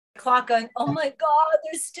clock going, oh my God,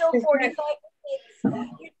 there's still 45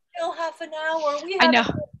 minutes. You're still half an hour. We haven't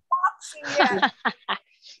been boxing yet.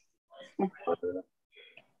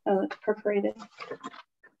 Oh, it's perforated.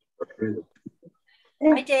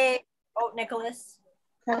 Hi, Dave. Oh, Nicholas.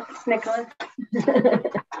 That's Nicholas.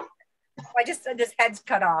 His head's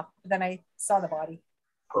cut off. Then I saw the body.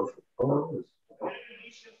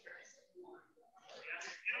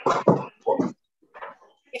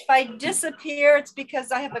 If I disappear, it's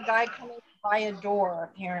because I have a guy coming by a door.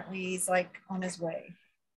 Apparently, he's like on his way.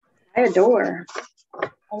 By a door.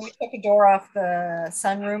 And we took a door off the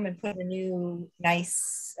sunroom and put a new,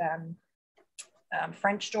 nice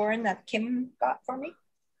French door in that Kim got for me.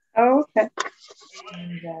 Oh, okay.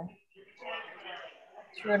 And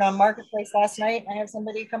threw it on Marketplace last night. I have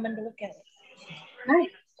somebody come in to look at it. Nice.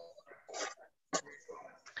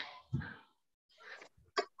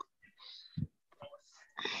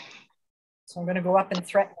 So I'm going to go up and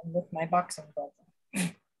threaten him with my boxing glove.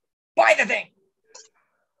 Buy the thing.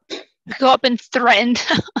 Go up and threaten.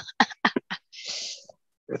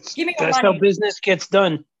 That's how business gets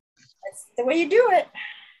done. That's the way you do it.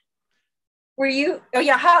 Were you? Oh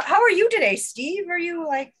yeah. How are you today, Steve? Are you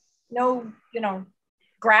like no,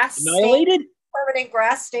 grass annihilated? Permanent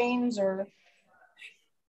grass stains or?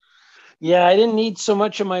 Yeah, I didn't eat so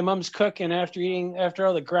much of my mom's cooking after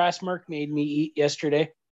all the grass Mark made me eat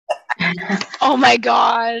yesterday. Oh my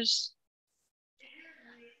gosh.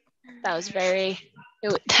 That was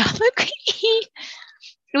it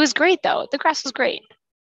was great though. The grass was great.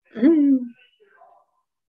 Mm.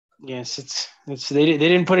 Yes, they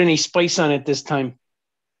didn't put any spice on it this time.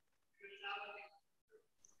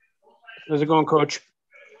 How's it going, Coach?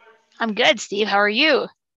 I'm good, Steve. How are you?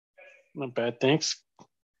 Not bad, thanks.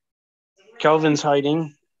 Kelvin's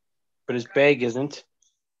hiding, but his bag isn't.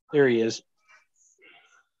 There he is.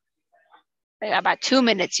 I got about 2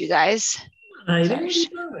 minutes, you guys.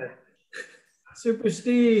 Super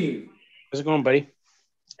Steve. How's it going, buddy?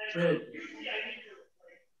 Good.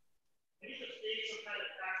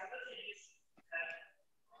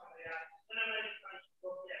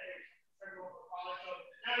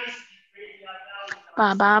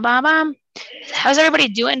 Bam, bam, bam, bam. How's everybody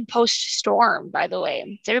doing post-storm, by the way?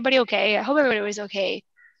 Is everybody okay? I hope everybody was okay.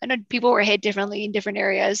 I know people were hit differently in different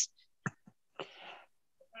areas.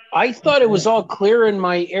 I thought it was all clear in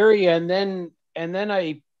my area, and then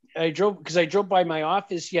I drove by my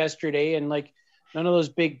office yesterday, and like none of those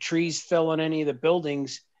big trees fell on any of the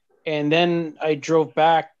buildings. And then I drove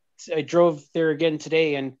there again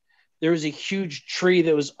today, and there was a huge tree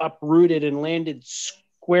that was uprooted and landed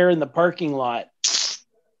square in the parking lot.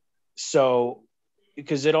 So,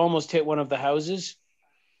 because it almost hit one of the houses.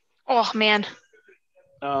 Oh man.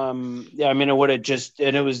 Yeah, I mean, it would have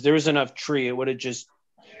there was enough tree. It would have just,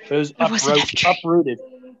 it was uprooted.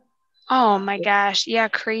 Oh my gosh. Yeah,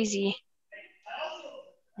 crazy.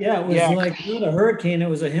 Yeah, it was like not a hurricane, it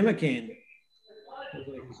was a hurricane.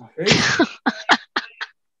 Crazy.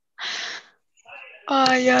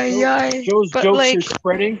 Joe's but jokes like, are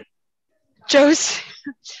spreading.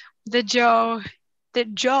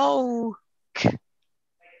 The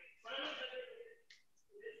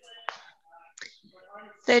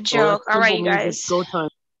joke. All right, you guys. Go time.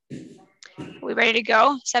 We ready to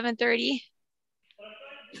go? 7:30.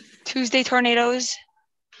 Tuesday tornadoes.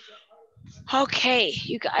 Okay,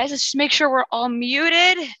 you guys, let's just make sure we're all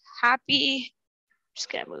muted. Happy. Just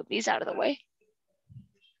gonna move these out of the way.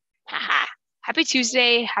 Haha. Happy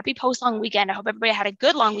Tuesday. Happy post-long weekend. I hope everybody had a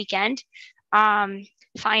good long weekend.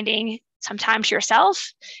 Finding some time to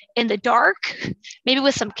yourself in the dark, maybe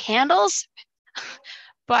with some candles.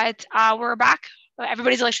 But we're back.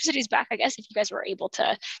 Everybody's electricity is back, I guess, if you guys were able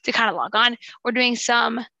to kind of log on. We're doing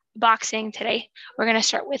some boxing today. We're going to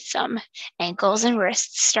start with some ankles and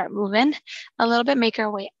wrists, start moving a little bit, make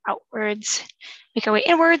our way outwards, make our way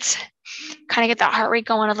inwards, kind of get that heart rate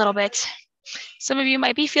going a little bit. Some of you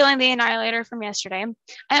might be feeling the annihilator from yesterday.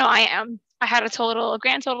 I know I am. I had a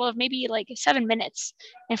grand total of maybe like 7 minutes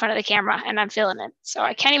in front of the camera, and I'm feeling it. So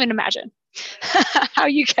I can't even imagine how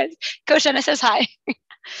you guys. Coach Dennis says hi.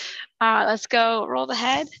 Let's go. Roll the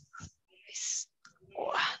head.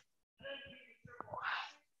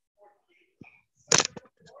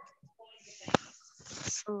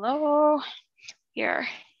 Slow. Here.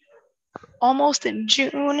 Almost in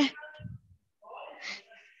June.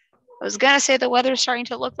 I was gonna say the weather's starting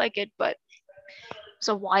to look like it, but it was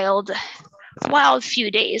a wild few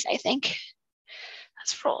days, I think.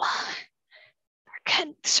 Let's roll.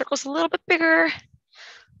 Again, the circle's a little bit bigger.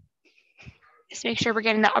 Just make sure we're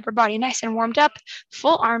getting the upper body nice and warmed up.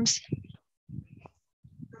 Full arms.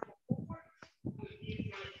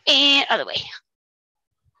 And other way.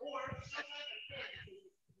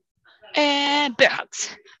 And bear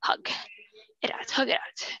hugs. Hug it out, hug it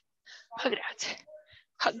out, hug it out,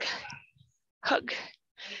 hug, hug.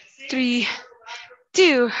 3,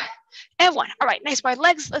 2, and 1. All right, nice wide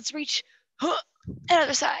legs. Let's reach.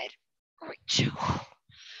 Another side. Reach,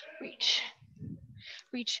 reach,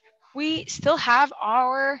 reach. We still have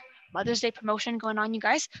our Mother's Day promotion going on, you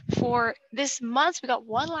guys. For this month, we got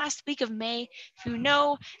one last week of May. If you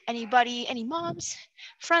know anybody, any moms,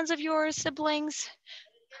 friends of yours, siblings,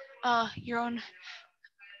 your own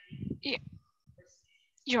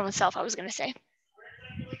self, I was gonna say,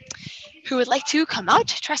 who would like to come out,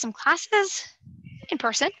 try some classes in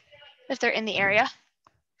person, if they're in the area,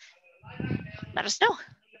 let us know.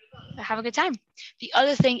 Have a good time. The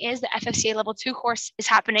other thing is the FFCA level 2 course is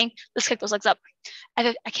happening. Let's kick those legs up.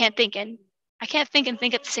 I can't think and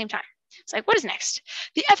think at the same time. It's like, what is next?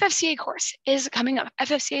 The FFCA course is coming up.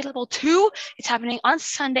 FFCA level 2. It's happening on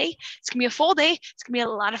Sunday. It's gonna be a full day. It's gonna be a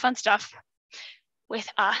lot of fun stuff. With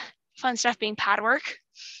fun stuff being pad work.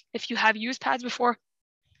 If you have used pads before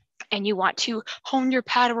and you want to hone your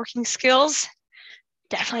pad working skills,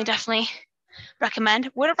 definitely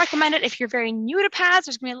recommend. Wouldn't recommend it if you're very new to pads.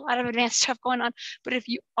 There's gonna be a lot of advanced stuff going on, but if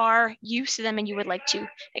you are used to them and you would like to,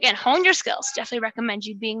 again, hone your skills, definitely recommend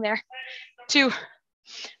you being there. 2,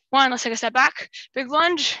 1, let's take a step back. Big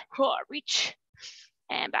lunge, reach,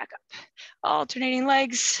 and back up. Alternating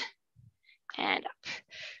legs, and up,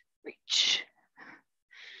 reach,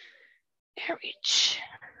 and reach,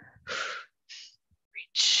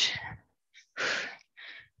 reach,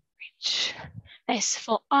 reach. Nice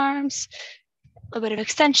full arms, a little bit of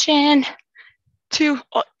extension. 2,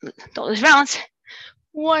 don't lose balance.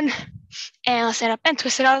 1, and let's stand up and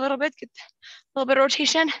twist it out a little bit. Get a little bit of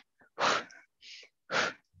rotation.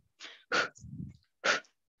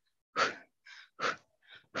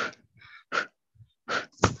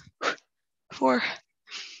 4,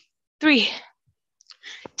 3,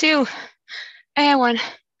 2, and 1.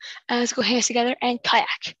 And let's go hands together and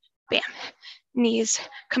kayak. Bam. Knees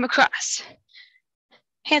come across.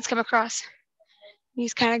 Hands come across.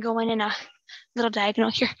 Knees kind of going in a little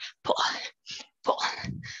diagonal here. Pull, pull,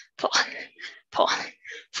 pull, pull.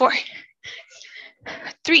 4,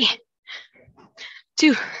 3,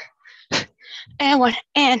 2, and 1.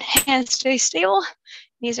 And hands stay stable.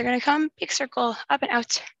 Knees are going to come. Big circle. Up and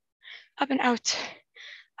out. Up and out.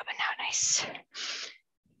 Up and out. Nice.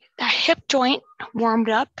 That hip joint warmed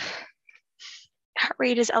up. Heart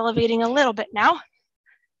rate is elevating a little bit now.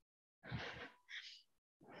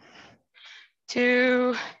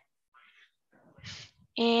 2,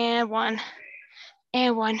 and 1,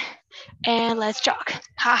 and 1, and let's jog.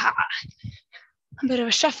 Ha ha. A bit of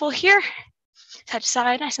a shuffle here. Touch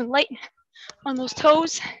side, nice and light on those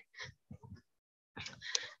toes.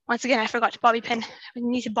 Once again, I forgot to bobby pin. We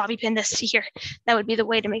need to bobby pin this to here. That would be the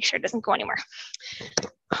way to make sure it doesn't go anywhere.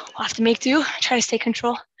 I'll have to make do. Try to stay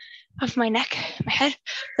control of my neck, my head.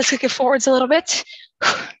 Let's kick it forwards a little bit.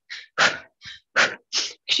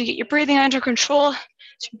 Make sure you get your breathing under control.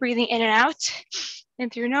 So you're breathing in and out. In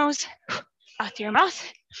through your nose, out through your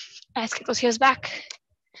mouth. Let's kick those heels back.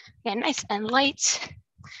 Again, nice and light.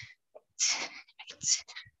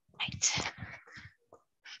 Light.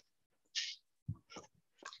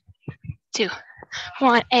 2,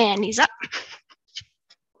 1, and knees up.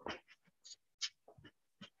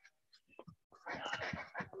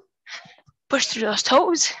 Push through those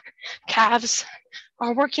toes. Calves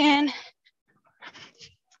are working.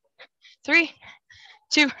 3,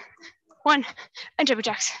 2, 1, and jumping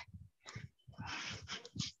jacks.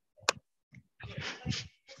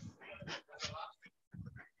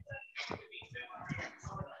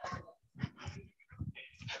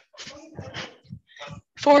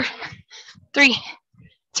 Four, 3,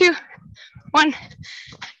 2, 1,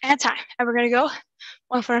 and time. And we're gonna go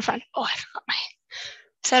 1 foot in front. Oh, I forgot my.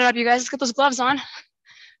 Set it up, you guys. Let's get those gloves on.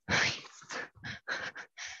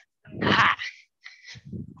 Ah.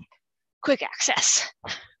 Quick access.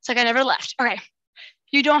 It's like I never left. Okay. If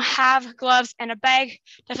you don't have gloves and a bag,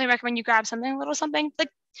 definitely recommend you grab something, a little something like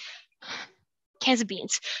cans of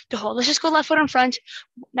beans to hold. Let's just go left foot in front.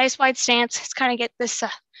 Nice wide stance. Let's kind of get this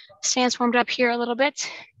stance warmed up here a little bit.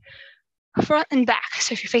 Front and back.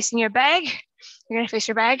 So if you're facing your bag, you're going to face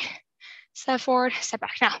your bag. Step forward, step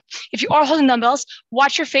back. Now, if you are holding dumbbells,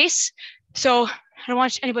 watch your face. So I don't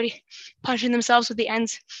want anybody punching themselves with the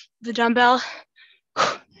ends of the dumbbell.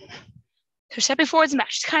 So stepping forwards and back,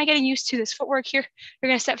 just kind of getting used to this footwork here. You're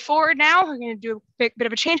going to step forward now. We're going to do a bit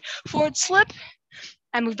of a change. Forward slip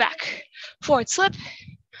and move back. Forward slip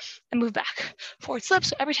and move back. Forward slip.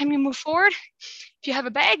 So every time you move forward, if you have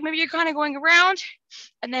a bag, maybe you're kind of going around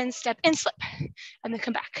and then step in, slip, and then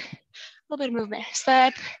come back. little bit of movement.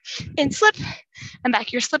 Slip, in, slip, and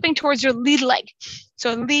back. You're slipping towards your lead leg.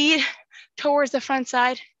 So lead towards the front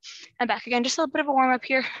side and back again. Just a little bit of a warm up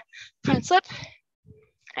here. Front slip.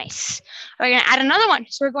 Nice. We're gonna add another one.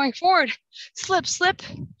 So we're going forward, slip, slip,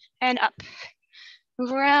 and up.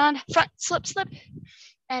 Move around, front, slip, slip,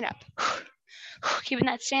 and up. Keeping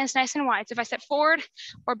that stance nice and wide. So if I step forward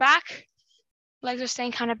or back, legs are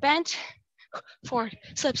staying kind of bent. Forward,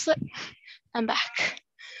 slip, slip, and back.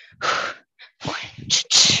 Forward,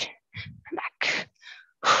 and back.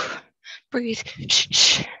 Breathe,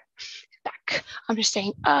 back. I'm just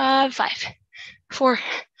staying 5, 4,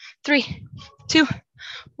 3, 2,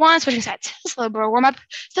 1. Switching sides. Just a little bit of warm up.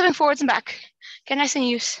 Stepping forwards and back. Get nice and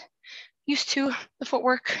used to the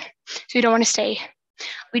footwork. So you don't want to stay.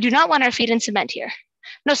 We do not want our feet in cement here.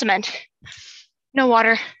 No cement. No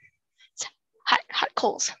water. It's hot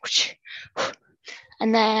coals.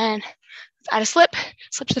 And then add a slip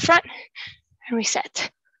to the front, and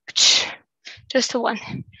reset. Just to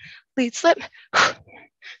 1. Lead slip.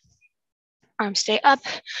 Arms stay up.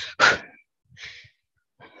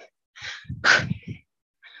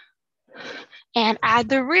 And add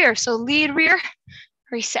the rear. So lead, rear,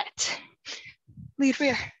 reset. Lead,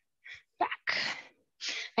 rear, back.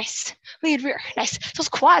 Nice. Lead, rear. Nice. Those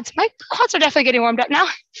quads. My quads are definitely getting warmed up now.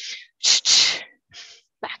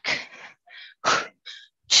 Back.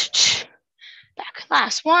 Back.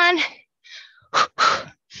 Last one.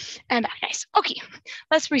 And back. Nice. Okay.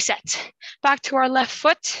 Let's reset. Back to our left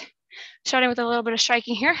foot. Starting with a little bit of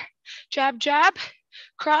striking here. Jab, jab,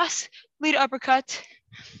 cross, lead uppercut,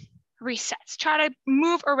 resets. Try to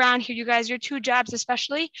move around here, you guys. Your 2 jabs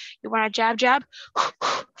especially. You want to jab, jab,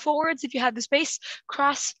 forwards if you have the space,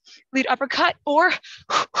 cross, lead uppercut, or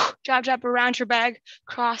jab, jab around your bag,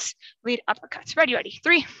 cross, lead uppercuts. Ready, ready.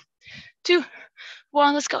 3, 2,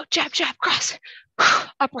 1. Let's go. Jab, jab, cross,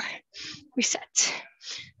 upper, reset.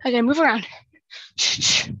 Again, move around.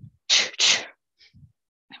 Reset.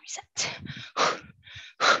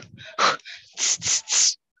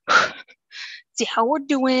 See how we're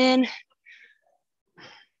doing.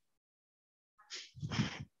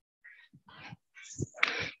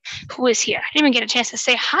 Who is here? I didn't even get a chance to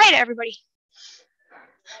say hi to everybody.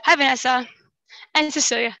 Hi, Vanessa and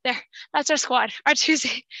Cecilia. There, that's our squad. Our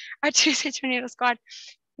Tuesday tornado squad.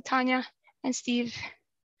 Tanya and Steve.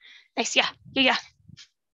 Nice, yeah.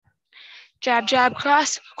 Jab, jab,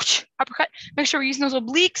 cross, uppercut. Make sure we're using those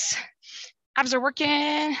obliques. Abs are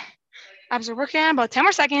working. About 10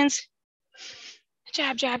 more seconds.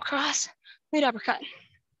 Jab, jab, cross, lead uppercut.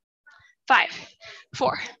 5,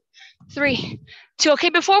 4, 3, 2. Okay,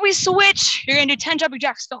 before we switch, you're gonna do 10 jumping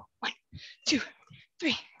jacks. Go. 1, 2,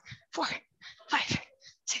 3, 4, 5,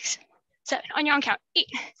 6, 7. On your own count. 8,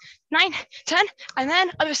 9, 10. And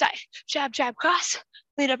then other side. Jab, jab, cross,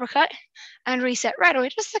 lead uppercut, and reset right away.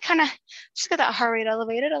 Just to kind of get that heart rate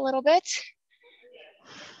elevated a little bit.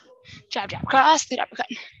 Jab, jab, cross, lead uppercut.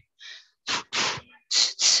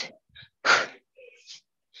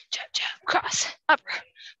 Jab, jab, cross,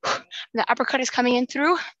 upper. The uppercut is coming in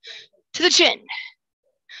through to the chin.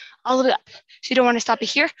 All the way up. So you don't want to stop it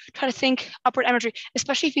here. Try to think upward imagery,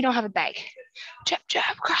 especially if you don't have a bag. Jab,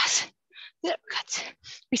 jab, cross, lead uppercut.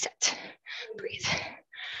 Reset. Breathe.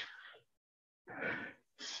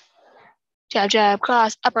 Jab, jab,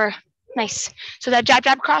 cross, upper. Nice. So that jab,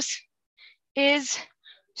 jab, cross is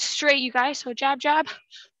straight, you guys. So jab, jab,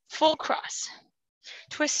 full cross.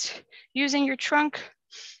 Twist using your trunk.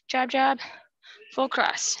 Jab, jab, full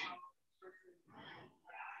cross.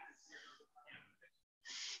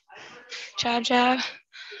 Jab, jab,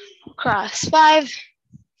 cross. 5,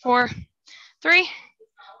 4, 3,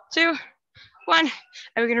 2, 1. And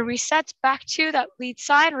we're going to reset back to that lead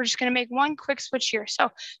side. We're just going to make one quick switch here. So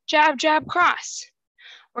jab, jab, cross.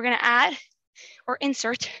 We're going to add or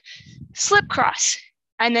insert slip cross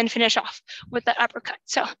and then finish off with that uppercut.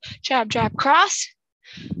 So jab, jab, cross,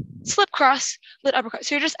 slip cross, lead uppercut.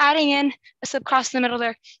 So you're just adding in a slip cross in the middle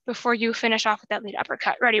there before you finish off with that lead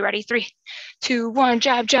uppercut. Ready, ready. 3, 2, 1.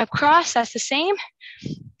 Jab, jab, cross. That's the same.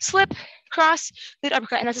 Slip, cross, lead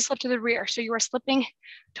uppercut. And that's a slip to the rear. So you are slipping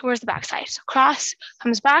towards the backside. So cross,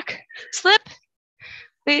 comes back, slip,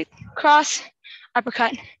 lead, cross,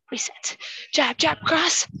 uppercut, reset. Jab, jab,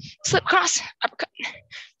 cross, slip, cross, uppercut,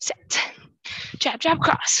 reset. Jab, jab,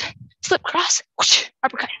 cross, slip, cross, whoosh,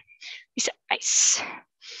 uppercut, reset. Nice.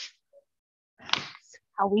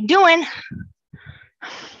 How we doing?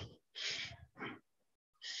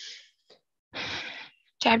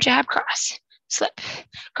 Jab, jab, cross, slip,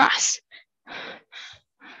 cross.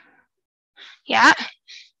 Yeah.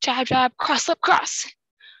 Jab, jab, cross, slip, cross.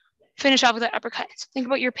 Finish off with that uppercut. So think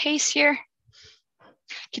about your pace here.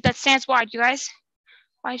 Keep that stance wide, you guys.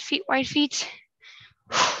 Wide feet, wide feet.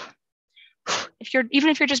 Even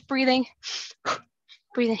if you're just breathing,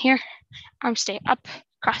 breathe in here. Arms stay up,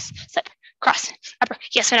 cross, slip, cross, upper.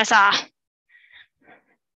 Yes, Vanessa.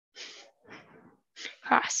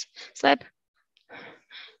 Cross, slip.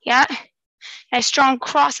 Yeah. Nice strong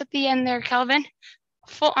cross at the end there, Kelvin.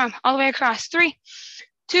 Full arm all the way across. 3,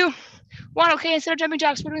 2, 1. Okay, instead of jumping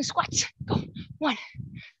jacks, we're doing squats. Go. 1,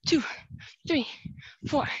 2, 3,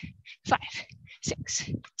 4, 5, 6,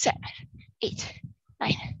 7, 8,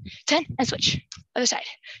 9, 10, and switch. Other side.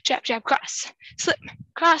 Jab, jab, cross, slip,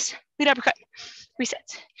 cross, lead uppercut,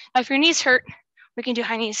 reset. Now, if your knees hurt, we can do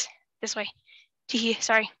high knees this way. Tee,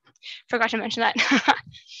 sorry, forgot to mention that.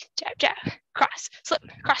 Jab, jab, cross, slip,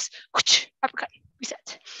 cross, whoosh, uppercut,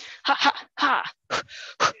 reset. Ha, ha, ha.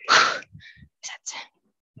 Reset.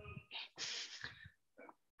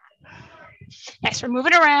 Nice, we're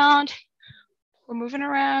moving around. We're moving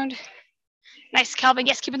around. Nice, Calvin.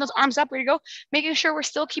 Yes, keeping those arms up. Way to go. Making sure we're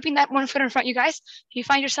still keeping that one foot in front, you guys. If you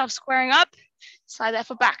find yourself squaring up, slide that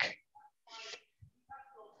foot back.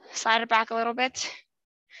 Slide it back a little bit.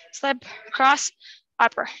 Slip, cross,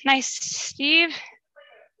 upper. Nice, Steve.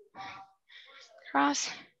 Cross,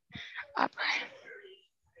 upper.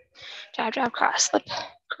 Jab, jab, cross, slip,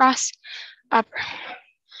 cross, upper.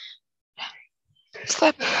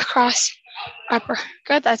 Slip, cross, upper.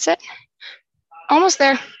 Good, that's it. Almost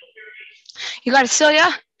there. You got it, Celia.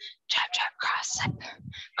 Jab, jab, cross, slip,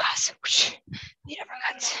 cross, whoosh. Lead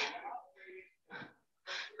uppercut.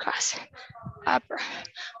 Cross, upper.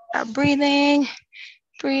 Breathing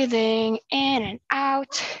in and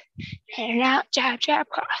out, jab, jab,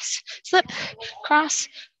 cross, slip, cross,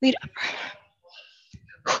 lead upper.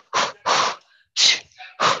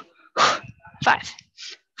 5,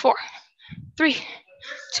 4, 3,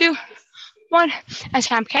 2, 1. As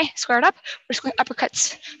time, okay? Square it up. We're just going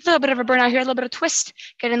uppercuts. A little bit of a burnout here, a little bit of twist.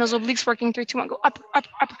 Getting those obliques working. 3, 2, 1. Go up, up,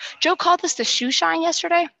 up. Joe called this the shoe shine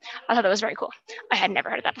yesterday. I thought that was very cool. I had never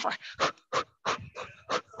heard of that before.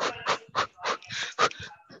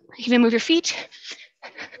 You can move your feet.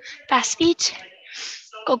 Fast feet.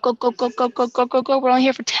 Go, go, go, go, go, go, go, go, go. We're only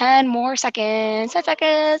here for 10 more seconds. 10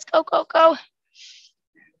 seconds. Go, go, go.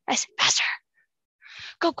 Nice. Faster.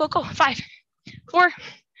 Go, go, go. 5, 4,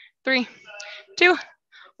 3, 2,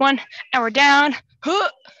 1. And we're down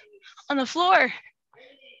on the floor.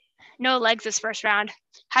 No legs this first round.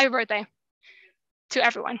 Happy birthday to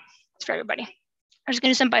everyone. It's for everybody. I'm just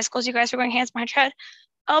going to do some bicycles, you guys. We're going hands behind your head.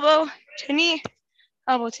 Elbow to knee.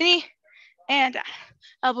 Elbow to knee. And down.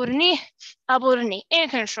 Elbow to knee. Elbow to knee. In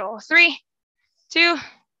control. 3, 2,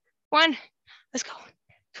 1. Let's go.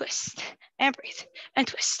 Twist and breathe. And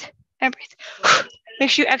twist and breathe. Make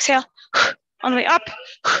sure you exhale on the way up.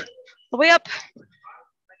 The way up.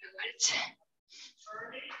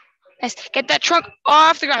 Nice. Get that trunk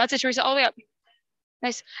off the ground. That's it, Teresa. All the way up.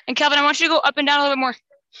 Nice. And Kelvin, I want you to go up and down a little bit more.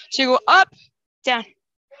 So you go up, down,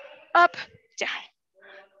 up, down,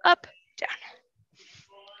 up, down.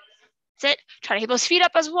 That's it. Try to keep those feet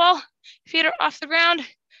up as well. Feet are off the ground.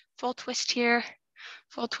 Full twist here.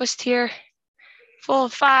 Full twist here. Full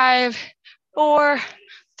 5, 4,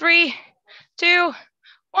 3, 2,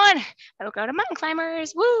 1. And we'll go to mountain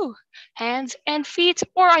climbers. Woo! Hands and feet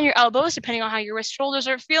or on your elbows, depending on how your wrist shoulders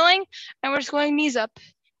are feeling. And we're just going knees up,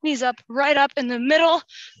 right up in the middle.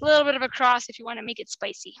 A little bit of a cross if you want to make it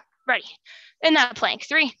spicy. Ready. In that plank.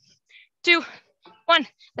 3, 2, 1.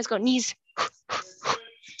 Let's go. Knees.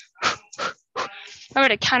 Remember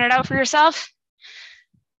to count it out for yourself.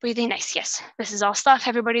 Breathing. Nice. Yes. This is all stuff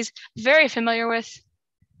everybody's very familiar with.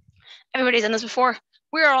 Everybody's done this before.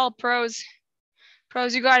 We are all pros.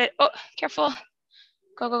 Pros, you got it. Oh, careful.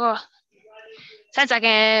 Go, go, go. 10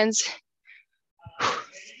 seconds.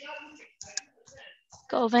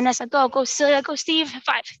 Go, Vanessa. Go, go, Celia. Go, Steve.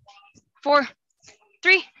 5, 4,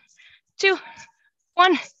 3, 2,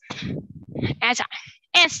 1. And time.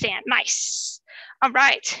 And stand. Nice. All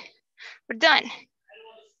right. We're done.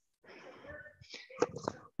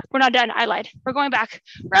 We're not done. I lied. We're going back.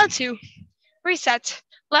 Round 2. Reset.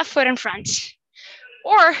 Left foot in front.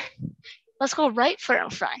 Or let's go right foot in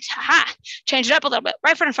front. Haha. Change it up a little bit.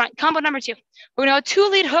 Right foot in front. Combo number 2. We're going to go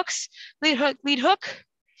 2 lead hooks. Lead hook.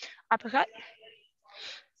 Uppercut.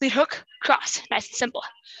 Lead hook, cross. Nice and simple.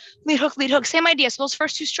 Lead hook. Same idea. So those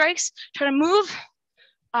first 2 strikes, try to move.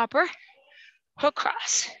 Upper, hook,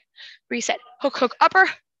 cross. Reset. Hook, hook, upper,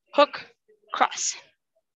 hook, cross.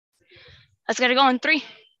 Let's get it going. 3,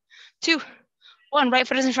 2, 1. Right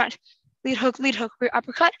foot is in front. Lead hook,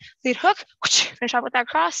 uppercut, lead hook. Finish off with that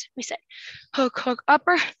cross. Reset. Hook, hook,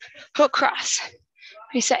 upper, hook, cross.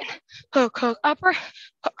 Reset. Hook, hook, upper,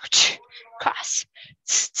 hook, cross.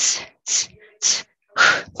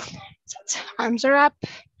 Arms are up.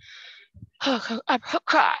 Hook, hook, upper, hook,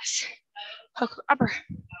 cross. Hook, hook, upper.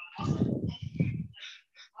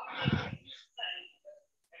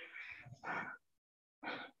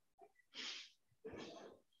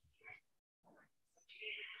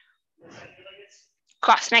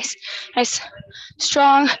 Cross, nice, nice,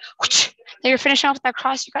 strong. Then you're finishing off with that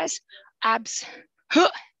cross, you guys. Abs,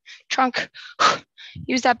 trunk.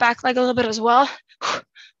 Use that back leg a little bit as well.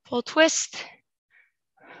 Full twist.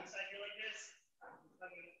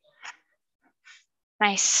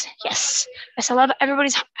 Nice, yes. Yes, I love it.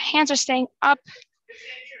 Everybody's hands are staying up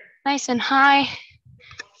nice and high.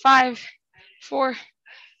 5, 4,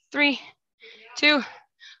 3, 2,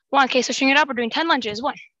 1. Okay, switching it up. We're doing 10 lunges.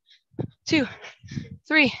 1, 2,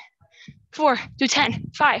 3, 4. Do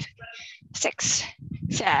 10. 5, 6,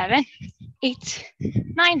 7, 8,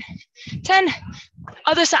 9, 10.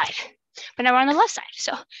 Other side. But now we're on the left side.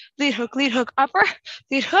 So lead hook, upper,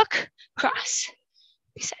 lead hook, cross.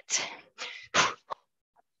 Reset.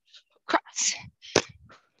 Cross.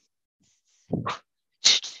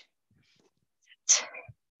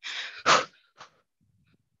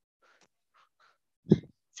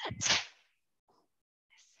 Set.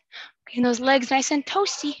 Getting those legs nice and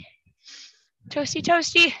toasty. Toasty,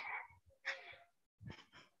 toasty.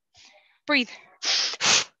 Breathe.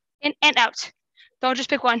 In and out. Don't just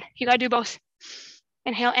pick one. You gotta do both.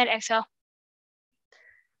 Inhale and exhale.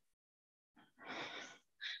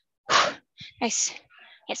 Nice.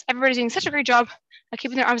 Yes, everybody's doing such a great job of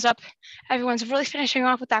keeping their arms up. Everyone's really finishing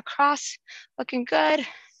off with that cross. Looking good.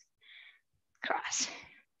 Cross.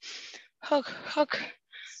 Hook, hook,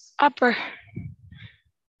 upper.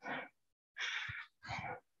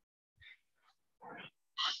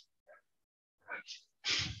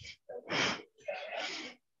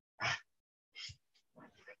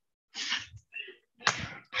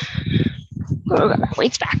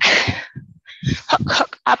 Weights back. Hook,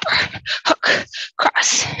 hook, upper, hook,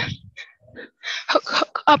 cross. Hook,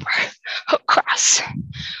 hook, upper, hook, cross.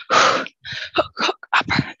 Hook, hook,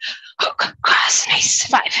 upper, hook, cross. Nice.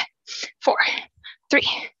 5, 4, 3,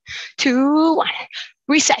 2, 1.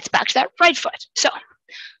 Reset back to that right foot. So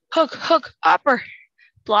hook, hook, upper,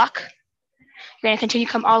 block. You're going to continue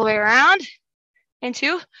to come all the way around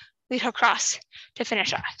into lead hook cross to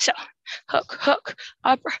finish off. So hook, hook,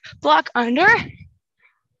 upper, block, under.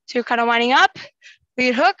 So you're kind of winding up,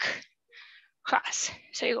 lead hook, cross.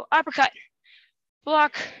 So you go uppercut,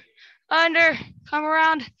 block, under, come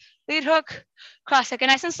around, lead hook, cross. Again,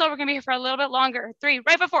 nice and slow. We're going to be here for a little bit longer. 3,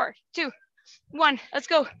 right before, 2, 1. Let's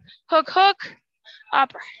go. Hook, hook,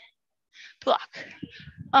 upper, block,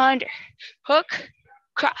 under, hook,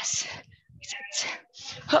 cross.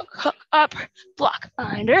 Hook, hook, up, block,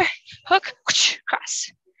 under, hook,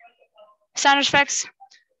 cross. Sound effects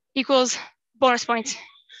equals bonus points.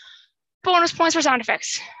 Bonus points for sound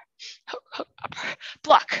effects. Hook, hook, up,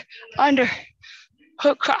 block, under,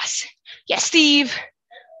 hook, cross. Yes, Steve.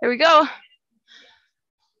 There we go.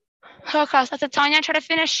 Hook, cross. That's it, Tanya. Try to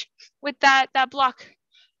finish with that block.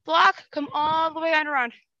 Block, come all the way under,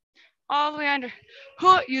 around. All the way under.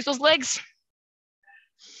 Use those legs.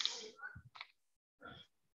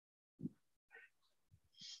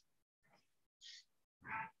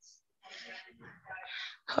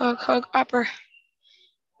 Hook, hook, upper,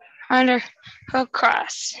 under, hook,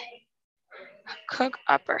 cross. Hook, hook,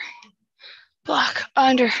 upper, block,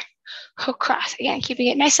 under, hook, cross. Again, keeping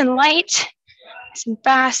it nice and light, nice and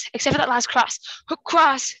fast, except for that last cross. Hook,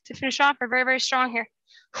 cross to finish off. We're very, very strong here.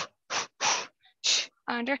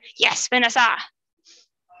 Under, yes, Vanessa.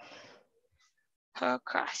 Hook,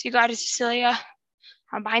 cross. You got it, Cecilia.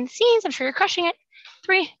 I'm behind the scenes. I'm sure you're crushing it.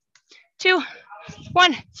 3, 2,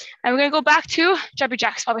 1. And we're going to go back to jumping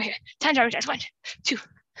jacks while we're here. 10 jumping jacks. 1, 2,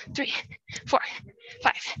 3, 4,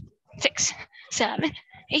 5, 6, 7,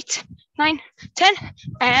 8, 9, 10.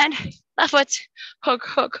 And left foot. Hook,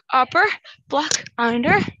 hook, upper, block,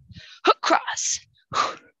 under, hook, cross.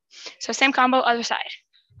 So same combo, other side.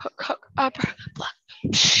 Hook, hook, upper, block,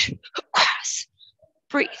 hook, cross.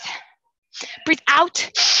 Breathe. Breathe out.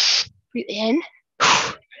 Breathe in.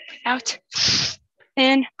 Breathe out.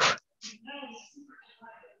 In.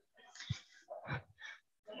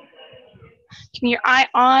 Keeping your eye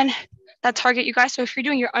on that target, you guys. So if you're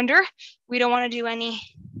doing your under, we don't want to do any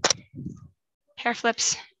hair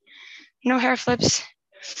flips. No hair flips.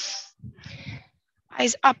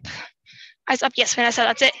 Eyes up. Eyes up. Yes, Vanessa,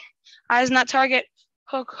 that's it. Eyes on that target.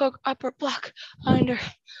 Hook, hook, upper, block, under,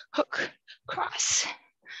 hook, cross.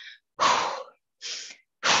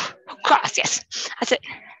 Cross, yes, that's it.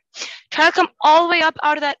 Try to come all the way up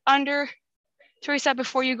out of that under to reset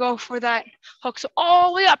before you go for that hook. So all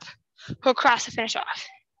the way up, hook cross to finish off.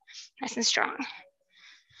 Nice and strong.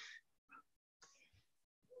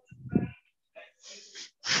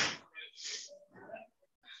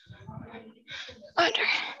 Under,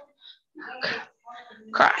 hook,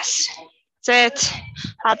 cross. That's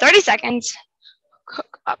it. 30 seconds.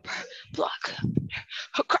 Hook up, block,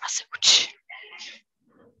 hook cross.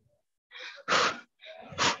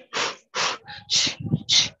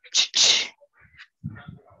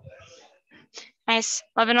 Nice.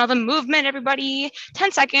 Loving all the movement, everybody.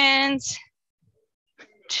 10 seconds.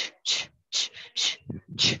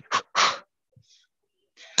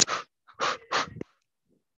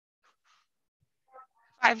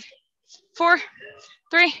 5, 4,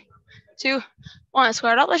 3, 2, 1.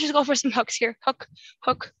 Square it up. Let's just go for some hooks here. Hook,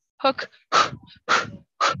 hook, hook.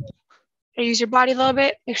 Use your body a little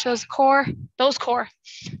bit. Make sure those core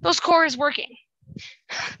is working.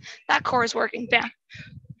 That core is working. Bam.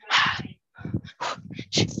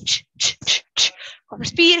 Over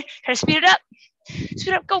speed. Try to speed it up.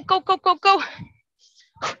 Speed up. Go, go, go, go, go.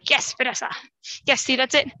 Yes, Vanessa. Yes, see,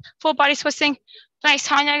 that's it. Full body twisting. Nice,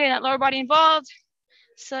 Tanya, getting that lower body involved.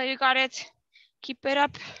 So you got it. Keep it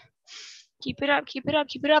up. Keep it up, keep it up,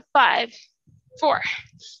 keep it up. 5, 4,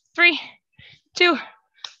 3, 2,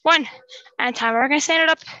 1. And time. We're going to stand it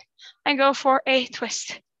up and go for a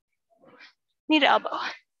twist. Knee to elbow.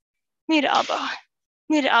 Knee to elbow.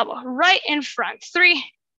 Knee to elbow. Right in front. 3,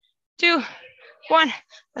 2, 1.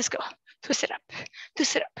 Let's go. Twist it up.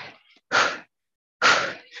 Twist it up.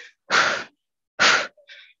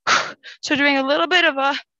 So doing a little bit of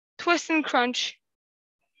a twist and crunch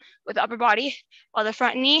with the upper body while the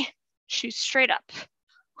front knee shoots straight up.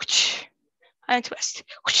 And twist.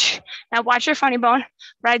 Now watch your funny bone,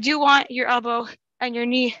 but I do want your elbow and your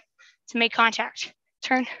knee to make contact.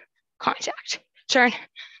 Turn, contact, turn,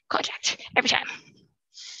 contact. Every time.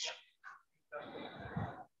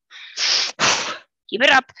 Keep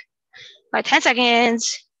it up. About 10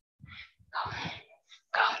 seconds. Go.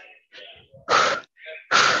 Go.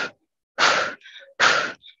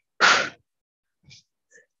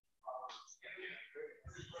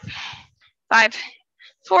 5,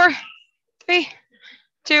 4, 3,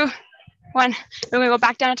 2, 1. We're going to go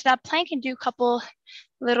back down to that plank and do a couple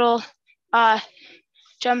little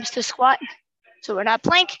jumps to squat. So we're not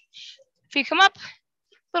plank. Feet come up,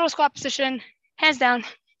 little squat position, hands down,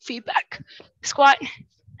 feet back. Squat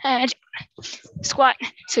and squat.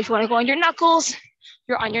 So if you want to go on your knuckles,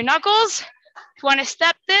 you're on your knuckles. If you want to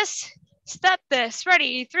step this.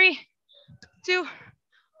 Ready? 3, 2,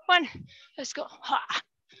 1. Let's go.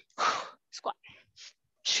 Squat.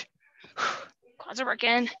 Quads are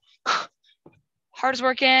working. Heart is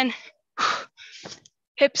working.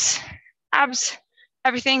 Hips, abs,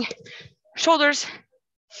 everything. Shoulders.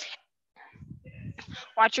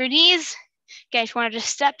 Watch your knees. Again, if you want to just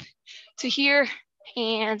step to here,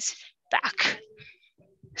 hands back.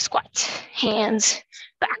 Squat. Hands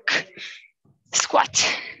back.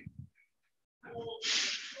 Squat.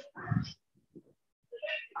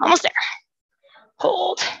 Almost there.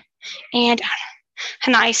 Hold and down.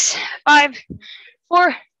 Nice. 5,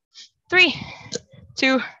 4, 3,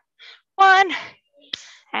 2, 1.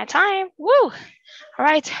 And time. Woo. All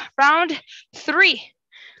right. Round 3.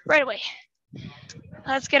 Right away.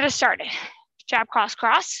 Let's get it started. Jab, cross,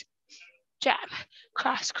 cross. Jab,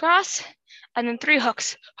 cross, cross. And then 3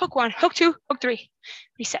 hooks. Hook 1, hook 2, hook 3.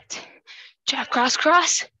 Reset. Jab, cross,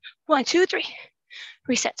 cross. 1, 2, 3.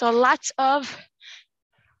 Reset. So lots of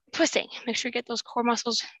twisting. Make sure you get those core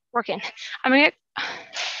muscles working. I'm gonna get,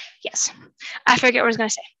 yes, I forget what I was gonna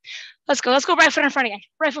say. Let's go right foot in front again.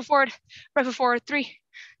 Right foot forward, 3,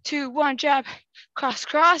 2, 1, jab, cross,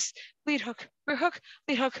 cross, lead hook, rear hook,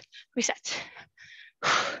 lead hook, reset.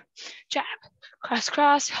 Jab, cross,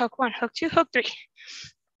 cross, hook 1, hook 2, hook 3.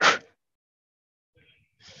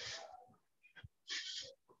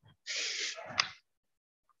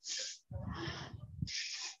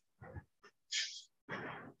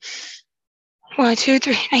 One, 2,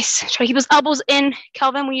 3, nice. Try to keep those elbows in,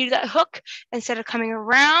 Kelvin, when you do that hook, instead of coming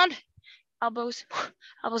around. Elbows,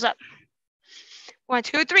 elbows up. 1,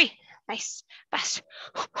 2, 3, nice, fast.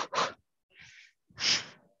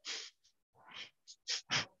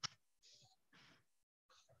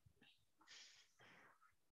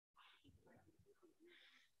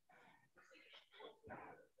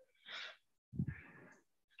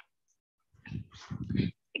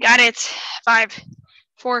 Got it. 5,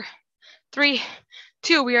 4, 3,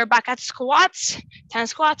 2. We are back at squats. 10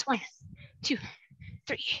 squats. 1, 2,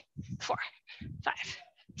 3, 4, 5,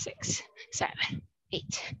 6, 7,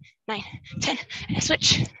 8, 9, 10. And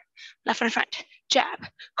switch. left foot in front, jab,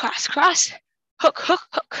 cross, cross, hook, hook,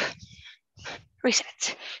 hook.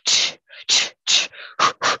 Reset.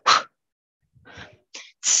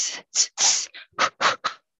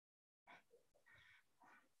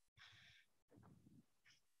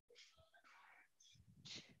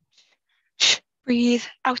 Breathe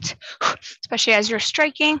out, especially as you're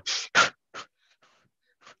striking.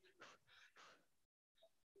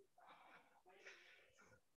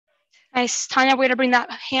 Nice. Tanya, we're gonna bring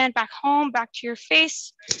that hand back home, back to your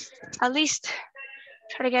face. At least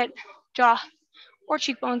try to get jaw or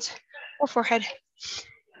cheekbones or forehead.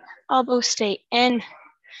 Elbows stay in.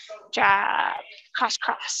 Jab, cross,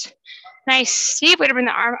 cross. Nice. See, way to bring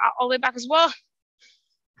the arm out all the way back as well.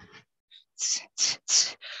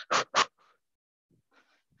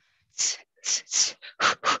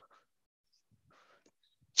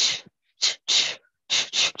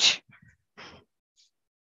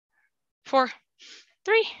 Four,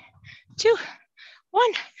 three, two,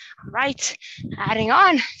 one. Right. Adding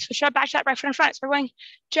on. Switch up back to that right foot in front. So we're going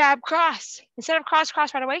jab, cross. Instead of cross,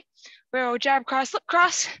 cross right away, we're going jab, cross, slip,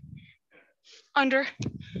 cross. Under,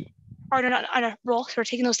 or not under roll. So we're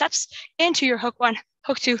taking those steps into your hook one,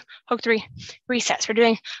 hook two, hook three, resets. We're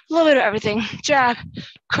doing a little bit of everything. Jab,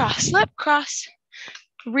 cross, slip, cross.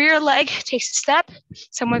 Rear leg takes a step.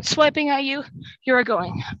 Someone's swiping at you. You are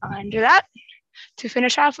going under that to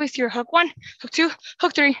finish off with your hook one, hook two,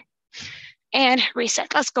 hook three, and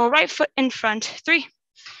reset. Let's go right foot in front. 3,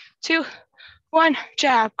 2, 1.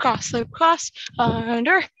 Jab, cross, slip, cross,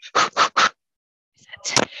 under.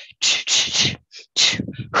 Reset.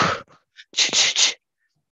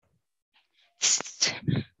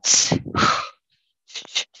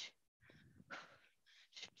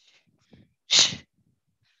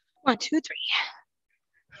 1, 2, 3.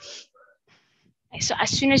 Okay, so as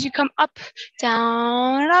soon as you come up,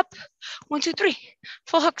 down and up. 1, 2, 3.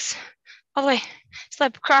 Full hooks. All the way.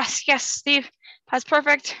 Slip, cross. Yes, Steve. That's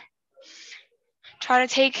perfect. Try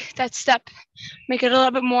to take that step. Make it a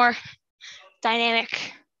little bit more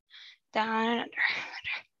dynamic. Down and under.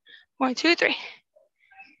 1, 2, 3.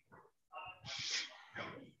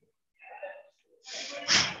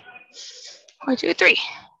 One, two, three.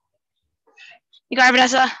 You got it,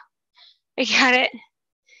 Vanessa. You got it.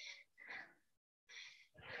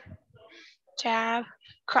 Jab,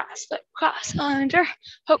 cross, slip, cross, under,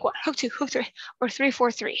 hook 1, hook 2, hook 3, or 3,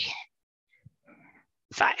 4, 3.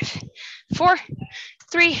 5, 4,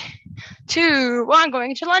 3, 2, 1.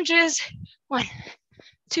 Going into lunges. 1,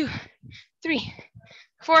 2, 3,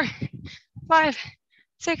 4, 5,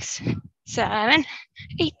 6, 7,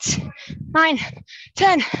 8, 9,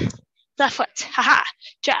 10. Left foot. Haha.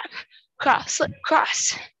 Jab, cross, slip,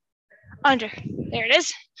 cross, under. There it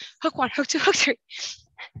is. Hook 1, hook 2, hook 3.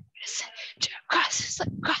 Jab, cross, slip,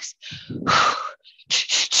 cross.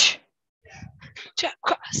 Jab,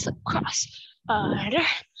 cross, slip, cross. Under.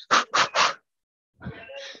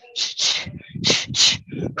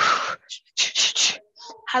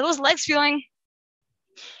 How those legs feeling?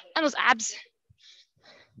 And those abs.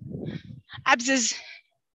 Abs is.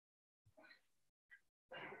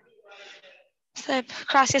 Slip,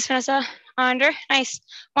 cross, yes, Vanessa. Under. Nice.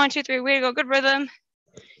 1, 2, 3. Way to go. Good rhythm.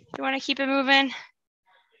 You want to keep it moving.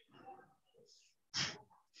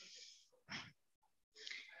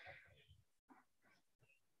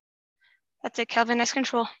 That's it, Kelvin. Nice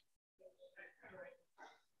control.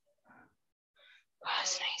 Oh,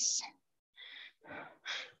 that's nice.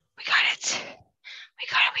 We got it. We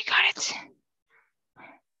got it. We got it.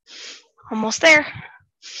 Almost there.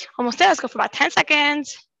 Almost there. Let's go for about 10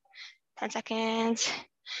 seconds. 10 seconds.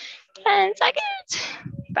 10 seconds.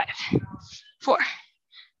 5, 4,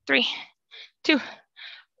 3, 2,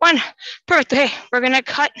 1. Perfect. Okay, we're going to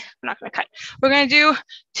cut. We're not going to cut. We're going to do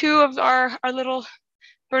 2 of our little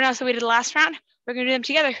burnouts that we did last round. We're going to do them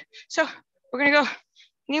together. So we're going to go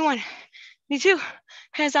knee 1, knee 2,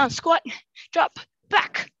 hands down, squat, drop,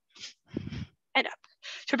 back, and up.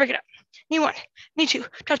 So break it up. Knee 1, knee 2,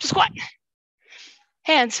 drop to squat.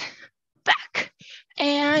 Hands, back,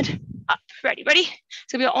 and up. Ready, ready?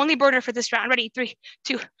 So we'll only burner for this round. Ready? 3,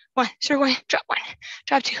 2, 1. Circle 1, drop 1,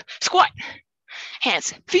 drop 2, squat.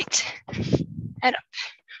 Hands, feet, and up.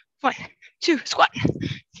 1, 2, squat.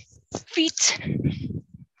 Feet,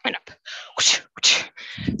 and up. Squat.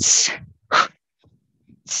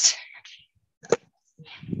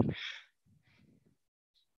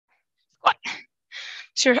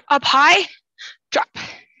 So you're up high, drop.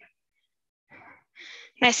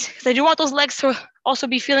 Nice, because I do want those legs to also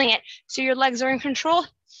be feeling it. So your legs are in control.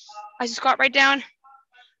 As you squat right down.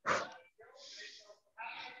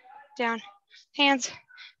 Down, hands,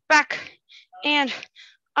 back, and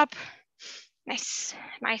up. Nice,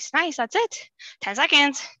 nice, nice. That's it. 10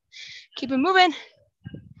 seconds. Keep it moving.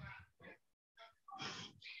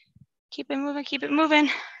 Keep it moving, keep it moving.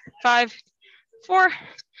 5, 4,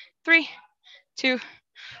 3, 2,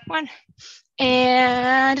 1,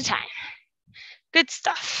 and time. Good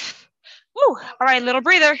stuff. Woo. All right, little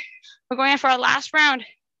breather. We're going in for our last round.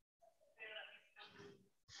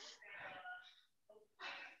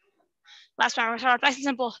 Last round, we're gonna start off nice and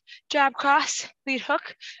simple. Jab, cross, lead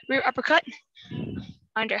hook, rear uppercut,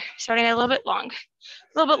 under. Starting a little bit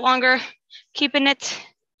longer, keeping it.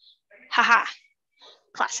 Haha.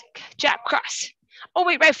 Classic. Jab, cross. Oh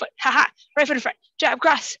wait, right foot. Haha. Right foot in front. Jab,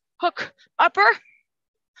 cross, hook, upper.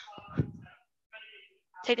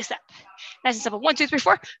 Take a step. Nice and simple. 1, 2, 3,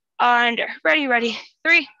 4. Under. Ready, ready.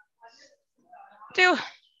 3, 2.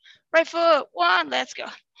 Right foot. 1. Let's go.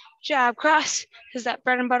 Jab, cross. This is that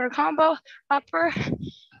bread and butter combo. Upper.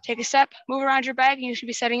 Take a step. Move around your bag. You should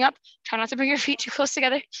be setting up. Try not to bring your feet too close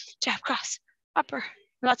together. Jab, cross. Upper.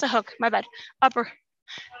 That's a hook. My bad. Upper.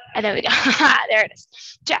 And there we go. There it is.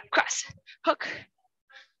 Jab, cross, hook,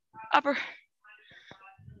 upper.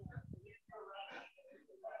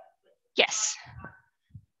 Yes.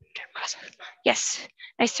 Jab, cross. Yes.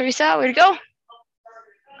 Nice, Teresa. Way to go.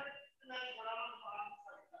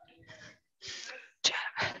 Jab,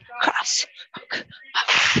 cross, hook,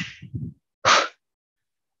 upper.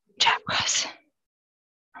 Jab, cross.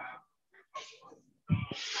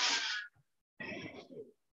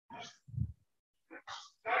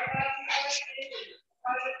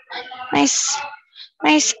 Nice,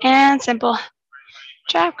 nice and simple.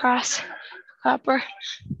 Jab, cross, upper,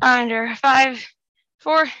 under. 5,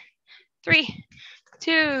 4, 3,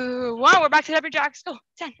 2, 1. We're back to the upper jacks. Go.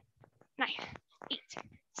 10, 9, 8,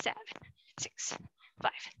 7, 6,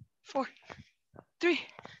 5, 4, 3,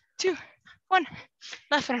 2, 1.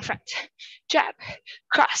 Left foot in front. Jab,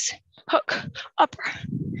 cross, hook, upper,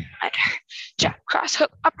 under. Jab, cross,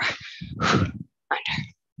 hook, upper, under.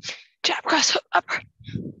 Jab, cross, hook, upper,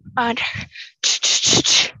 under.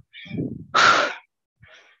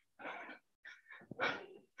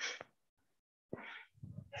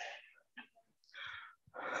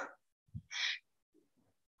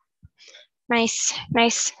 Nice,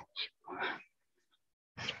 nice.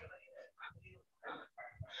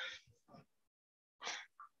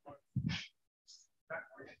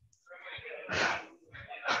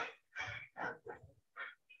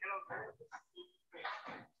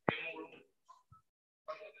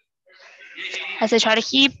 As I try to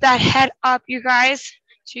keep that head up, you guys.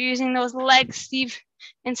 So you're using those legs, Steve,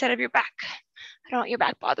 instead of your back. I don't want your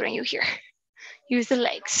back bothering you here. Use the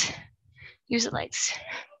legs. Use the legs.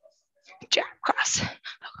 Jab, cross.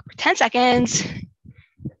 10 seconds.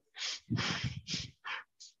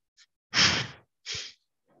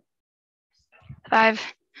 Five,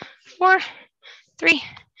 4, 3,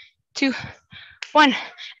 2, 1,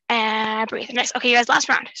 and breathe. Nice. Okay, you guys, last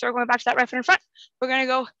round. So we're going back to that right foot in front. We're going to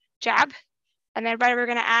go jab, and then right, we're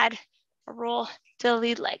going to add a roll to the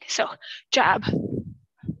lead leg. So jab,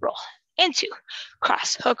 roll, into,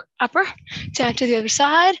 cross, hook, upper, down to the other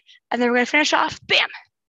side, and then we're going to finish off, bam,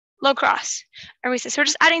 low cross, and reset. So we're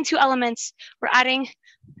just adding 2 elements. We're adding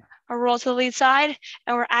a roll to the lead side,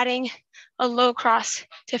 and we're adding a low cross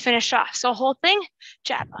to finish off. So whole thing,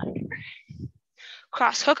 jab, under,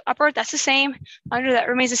 cross, hook, upper, that's the same. Under, that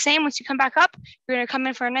remains the same. Once you come back up, you're going to come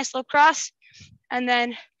in for a nice low cross, and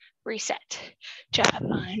then reset. Jab,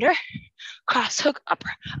 under, cross, hook, upper,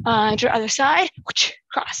 under, other side,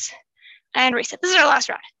 cross, and reset. This is our last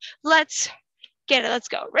round. Let's get it. Let's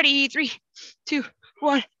go. Ready? 3, 2,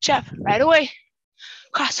 1. Jab, right away.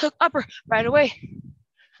 Cross, hook, upper, right away.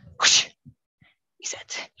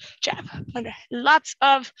 Reset. Jab, under. Lots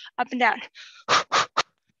of up and down.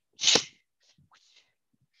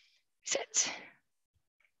 Reset.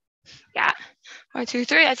 Yeah. 1, 2,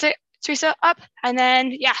 3. That's it. Teresa, up, and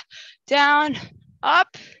then, yeah, down,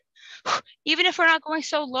 up. Even if we're not going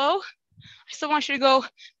so low, I still want you to go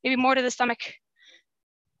maybe more to the stomach.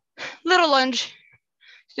 Little lunge.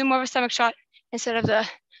 Do more of a stomach shot instead of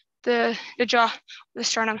the jaw, the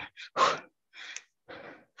sternum. A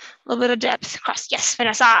little bit of depth. Cross. Yes,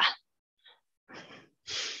 Vanessa.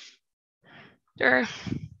 Sure.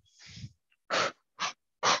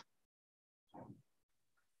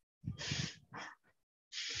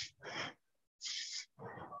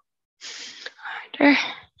 Under,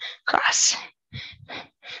 cross,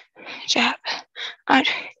 jab,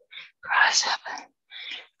 under, cross, up,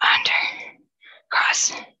 under,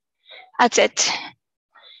 cross. That's it.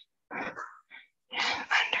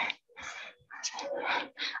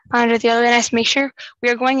 Under the other way. Nice. Make sure we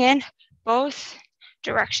are going in both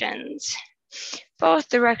directions. Both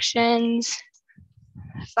directions.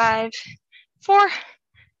 5, 4,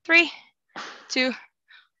 3, 2,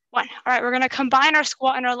 1. All right, we're gonna combine our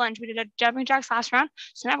squat and our lunge. We did a jumping jacks last round.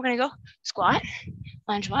 So now we're gonna go squat,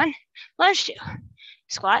 lunge 1, lunge 2,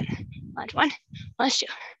 squat, lunge 1, lunge 2.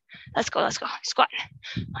 Let's go. Squat,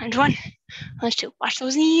 lunge 1, lunge 2. Watch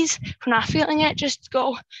those knees. If we're not feeling it, just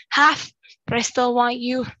go half, but I still want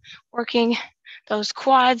you working those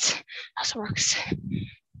quads. Also works.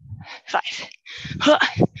 5,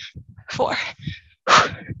 4,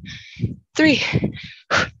 3,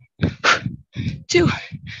 2,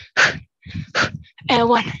 and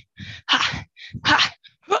 1. Ha, ha.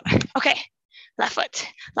 Okay, left foot.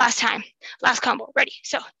 Last time. Last combo. Ready.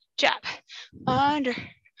 So jab, under,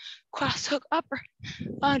 cross hook upper,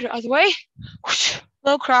 under, other way, whoosh,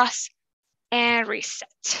 low cross, and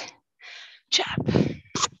reset. Jab,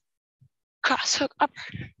 cross hook upper,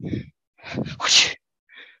 whoosh,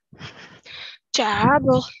 jab,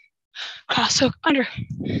 roll, cross hook under.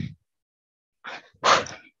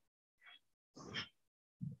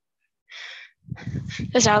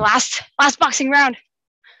 This is our last boxing round.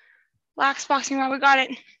 Last boxing round, we got it.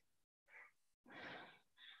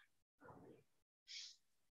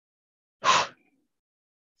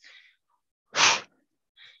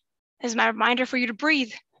 This is my reminder for you to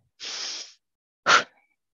breathe.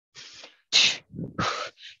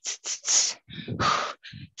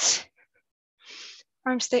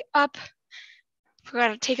 Arms stay up. If we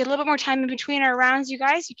gotta take a little bit more time in between our rounds, you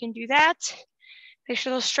guys, you can do that. Make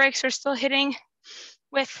sure those strikes are still hitting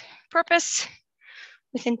with purpose,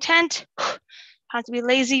 with intent. Not to be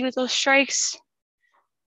lazy with those strikes.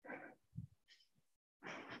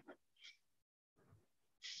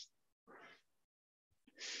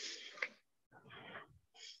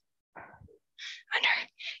 Under.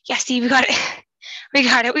 Yes, Steve, we got it. We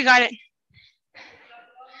got it.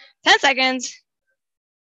 10 seconds.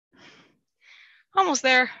 Almost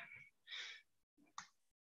there.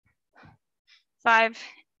 5,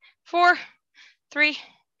 4, 3,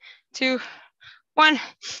 2, 1,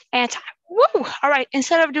 and time. Woo! All right,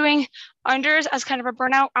 instead of doing unders as kind of a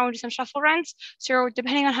burnout, I want to do some shuffle runs. So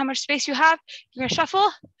depending on how much space you have, you're gonna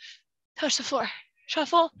shuffle, touch the floor,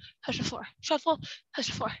 shuffle, touch the floor, shuffle, touch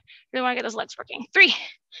the floor. Really wanna get those legs working. 3,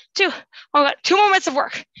 2, 1, we got 2 more minutes of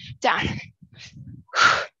work. Down.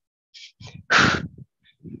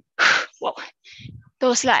 Whoa,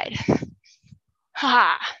 go slide.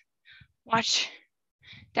 Ha. Watch.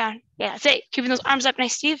 Down. Yeah, that's it. Keeping those arms up.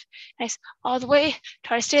 Nice, Steve. Nice. All the way.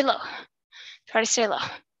 Try to stay low. Try to stay low.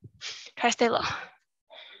 Try to stay low.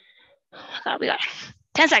 We got it.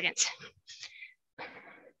 10 seconds.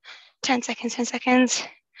 10 seconds, 10 seconds.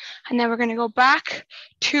 And then we're going to go back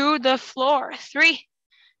to the floor. 3,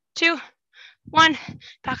 2, 1.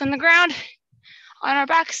 Back on the ground. On our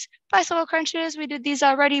backs. Bicycle crunches. We did these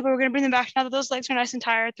already, but we're going to bring them back now that those legs are nice and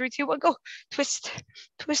tired. 3, 2, 1, go. Twist,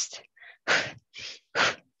 twist.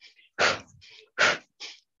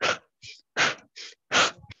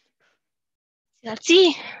 Let's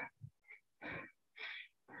see.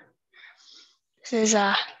 This is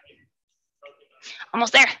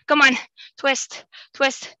almost there. Come on. Twist,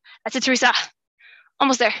 twist. That's it, Teresa.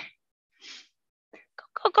 Almost there.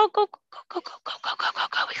 Go, go, go, go, go, go, go, go, go, go,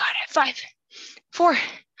 go. We got it. 5, 4,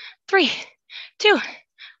 3, 2,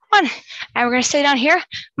 1. And we're gonna stay down here.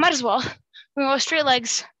 Might as well. We're gonna go straight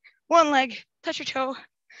legs. One leg, touch your toe,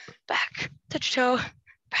 back, touch your toe,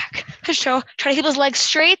 back, touch your toe. Try to keep those legs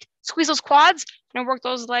straight, squeeze those quads, and work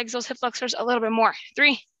those legs, those hip flexors a little bit more.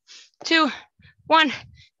 3, 2, 1,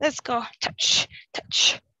 let's go. Touch,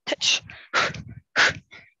 touch, touch.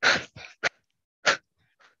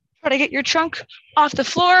 Try to get your trunk off the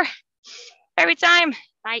floor every time.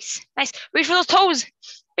 Nice, nice. Reach for those toes.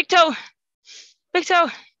 Big toe, big toe.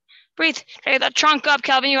 Breathe. Try to get that trunk up,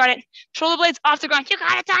 Calvin. You got it. Shoulder blades off the ground. You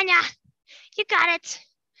got it, Tanya. You got it.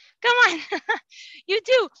 Come on. You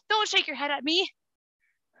do. Don't shake your head at me.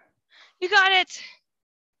 You got it.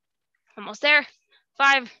 Almost there.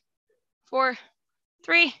 5, 4,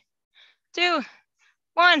 3, 2,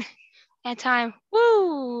 1. And time.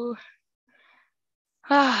 Woo.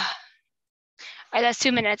 All right, that's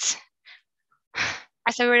 2 minutes.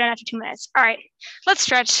 I said we were done after 2 minutes. All right, let's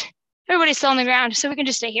stretch. Everybody's still on the ground, so we can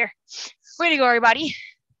just stay here. Way to go, everybody.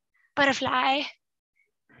 Butterfly.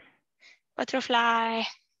 Butterfly.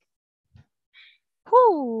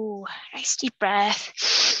 Whoo, nice deep breath.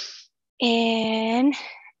 In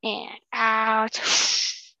and out.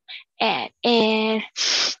 And in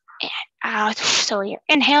and out. So you're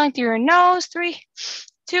inhaling through your nose. 3,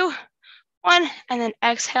 2, 1. And then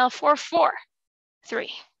exhale for 4,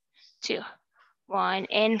 3, 2, 1.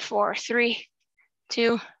 In for 3,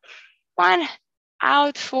 2, 1.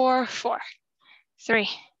 Out for 4, 3,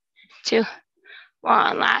 2,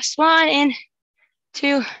 1. Last one. In,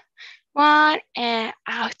 2, 1, and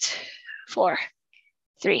out. 4,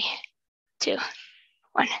 3, 2,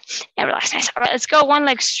 1. And relax. Nice. All right, let's go. One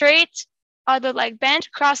leg straight, other leg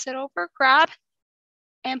bent, cross it over, grab,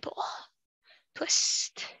 and pull.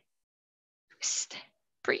 Twist, twist,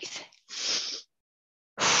 breathe.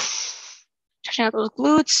 Stretching out those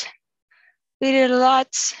glutes. We did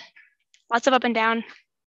lots of up and down,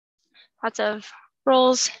 lots of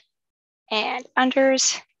rolls and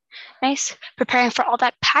unders. Nice. Preparing for all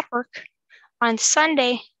that pad work on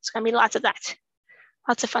Sunday. It's going to be lots of that.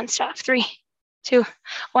 Lots of fun stuff. 3, 2,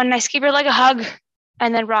 1. Nice. Give your leg a hug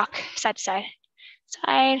and then rock side to side.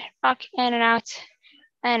 Side, rock, in and out,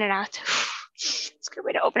 in and out. It's a good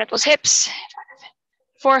way to open up those hips.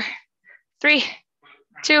 4, 3,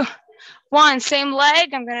 2, 1. Same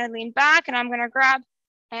leg. I'm going to lean back and I'm going to grab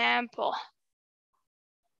and pull.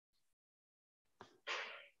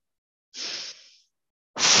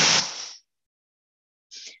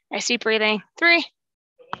 Nice deep breathing. 3,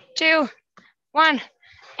 2, 1,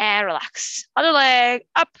 and relax. Other leg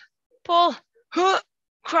up, pull,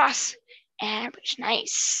 cross, and reach.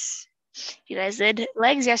 Nice. You guys did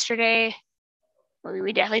legs yesterday. Well,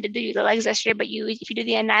 we definitely did the legs yesterday, but if you did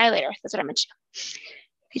the annihilator, that's what I meant to.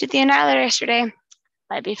 If you did the annihilator yesterday,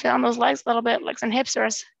 might be feeling those legs a little bit, legs and hips.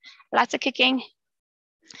 There's lots of kicking,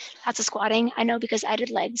 lots of squatting. I know because I did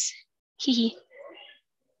legs. Hee hee.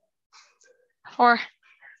 4,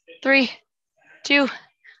 3, 2,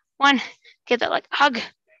 1. Give that leg a hug.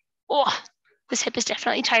 Oh, this hip is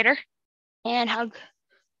definitely tighter. And hug.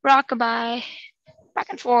 Rockabye. Back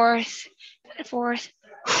and forth. Back and forth.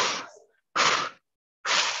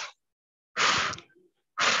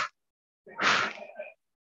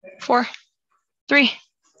 4, 3,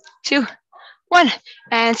 2, 1.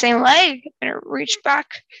 And same leg. Gonna reach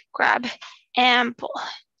back, grab, and pull.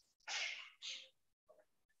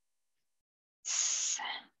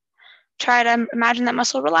 Try to imagine that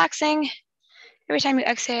muscle relaxing. Every time you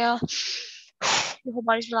exhale, your whole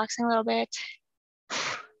body's relaxing a little bit.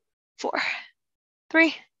 4,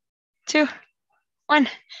 3, 2, 1,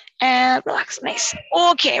 and relax. Nice.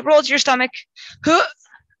 Okay, roll to your stomach.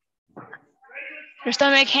 Your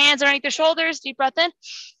stomach, hands underneath the shoulders. Deep breath in.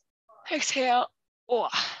 Exhale.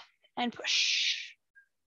 And push.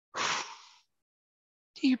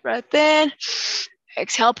 Deep breath in.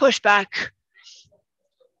 Exhale, push back.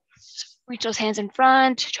 Reach those hands in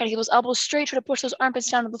front. Try to keep those elbows straight. Try to push those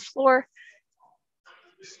armpits down to the floor.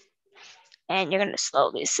 And you're going to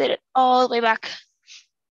slowly sit it all the way back.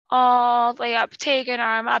 All the way up. Take an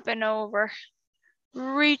arm up and over.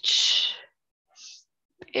 Reach.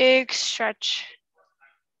 Big stretch.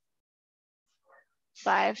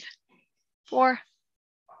 5, 4,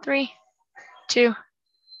 3, 2,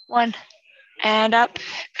 1. And up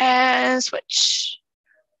and switch.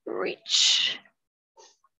 Reach.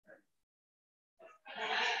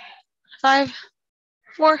 5,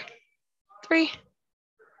 4, 3,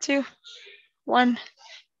 2, 1.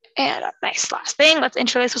 And up. Nice. Last thing. Let's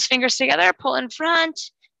interlace those fingers together. Pull in front.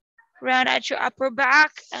 Round at your upper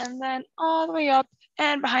back. And then all the way up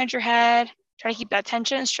and behind your head. Try to keep that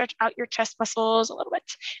tension. Stretch out your chest muscles a little bit.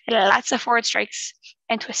 And lots of forward strikes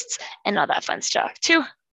and twists and all that fun stuff. 2,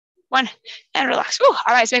 1. And relax. Ooh.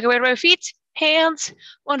 All right. So make our way to our feet. Hands.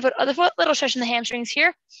 One foot, other foot. Little stretch in the hamstrings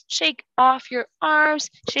here. Shake off your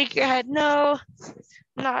arms. Shake your head no.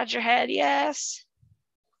 Nod your head yes.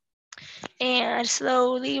 And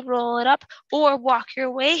slowly roll it up or walk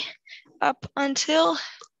your way up until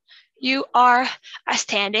you are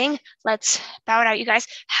standing. Let's bow it out, you guys.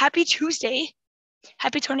 Happy Tuesday.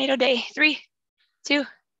 Happy Tornado Day. 3, 2,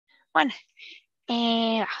 1.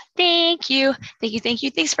 And thank you. Thank you. Thank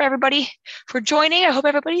you. Thanks for everybody for joining. I hope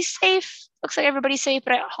everybody's safe. Looks like everybody's safe,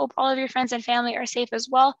 but I hope all of your friends and family are safe as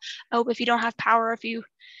well. I hope if you don't have power, if you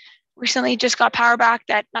recently just got power back,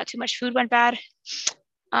 that not too much food went bad.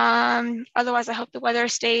 Otherwise, I hope the weather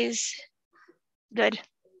stays good.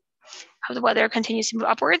 Hope the weather continues to move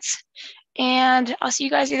upwards. And I'll see you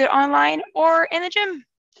guys either online or in the gym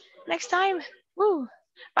next time. Woo.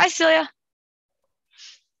 Bye, Celia.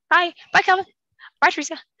 Bye. Bye, Calvin. Bye,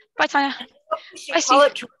 Teresa. Bye, Tanya. We should call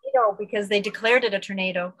it tornado because they declared it a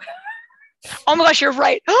tornado. Oh my gosh, you're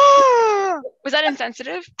right. Was that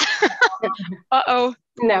insensitive? Uh-oh.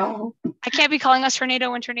 No. I can't be calling us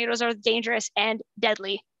tornado when tornadoes are dangerous and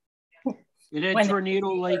deadly. It had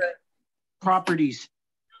tornado-like properties.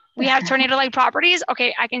 We have tornado-like properties?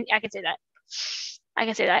 Okay, I can say that. I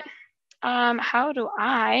can say that. How do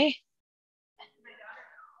I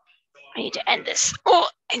need to end this. Oh,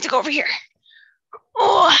 I need to go over here.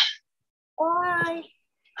 Oh. Bye.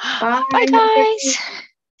 Bye. Bye, guys.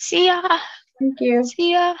 See ya. Thank you.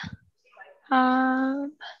 See ya.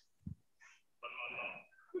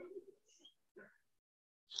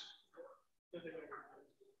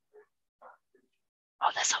 Oh,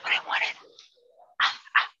 that's not what I wanted.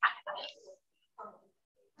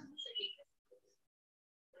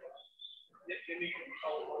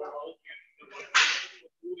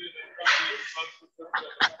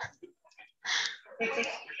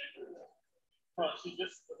 She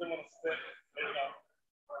just doesn't want to spit.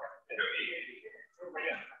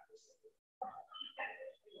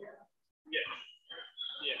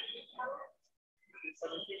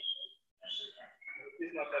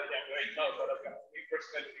 He's not that young, right? No, but we first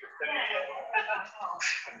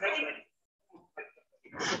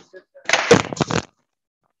met.